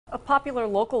popular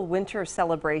local winter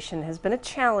celebration has been a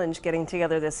challenge getting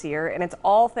together this year, and it's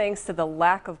all thanks to the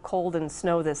lack of cold and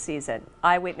snow this season.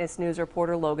 Eyewitness News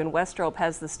reporter Logan Westrop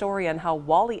has the story on how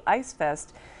Wally Ice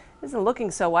Fest isn't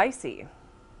looking so icy.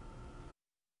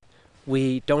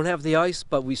 We don't have the ice,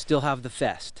 but we still have the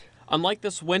fest. Unlike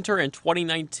this winter in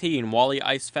 2019, Wally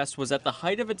Ice Fest was at the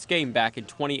height of its game back in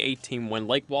 2018 when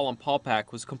Lake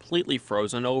Wallenpaupack was completely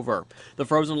frozen over. The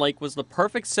frozen lake was the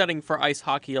perfect setting for ice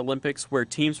hockey Olympics where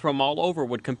teams from all over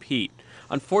would compete.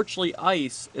 Unfortunately,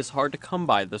 ice is hard to come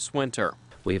by this winter.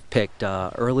 We've picked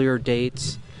earlier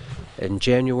dates. In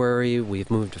January,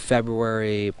 we've moved to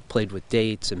February, played with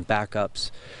dates and backups.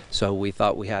 So we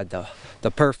thought we had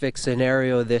the perfect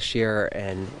scenario this year,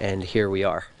 and here we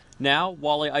are. Now,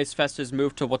 Wally Ice Fest has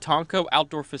moved to Watonka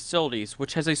Outdoor Facilities,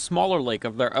 which has a smaller lake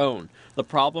of their own. The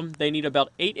problem, they need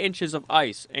about 8 inches of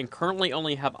ice and currently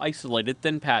only have isolated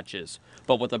thin patches.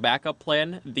 But with a backup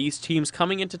plan, these teams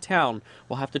coming into town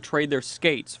will have to trade their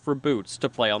skates for boots to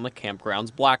play on the campground's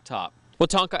blacktop.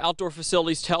 Watonka Outdoor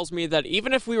Facilities tells me that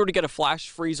even if we were to get a flash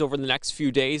freeze over the next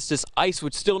few days, this ice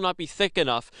would still not be thick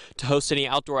enough to host any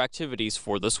outdoor activities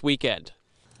for this weekend.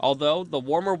 Although the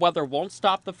warmer weather won't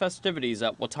stop the festivities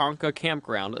at Watonka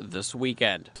Campground this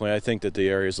weekend. I think that the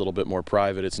area is a little bit more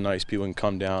private. It's nice. People can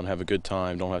come down, have a good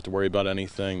time, don't have to worry about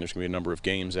anything. There's going to be a number of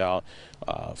games out,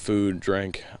 food,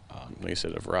 drink, like I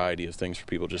said, a variety of things for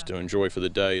people just to enjoy for the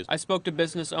day. I spoke to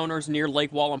business owners near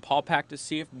Lake Wallenpaupack to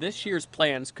see if this year's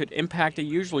plans could impact a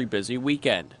usually busy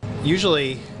weekend.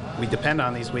 Usually we depend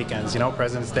on these weekends,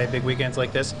 President's Day, big weekends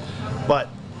like this, but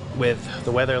with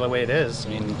the weather the way it is,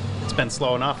 it's been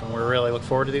slow enough, and we really look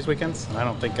forward to these weekends. And I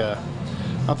don't think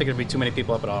there'll be too many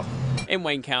people up at all. In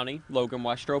Wayne County, Logan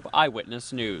Westrop,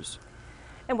 Eyewitness News.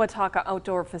 And Watonka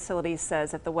Outdoor Facilities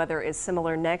says if the weather is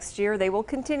similar next year, they will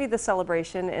continue the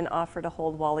celebration and offer to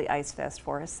hold Wally Ice Fest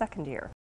for a second year.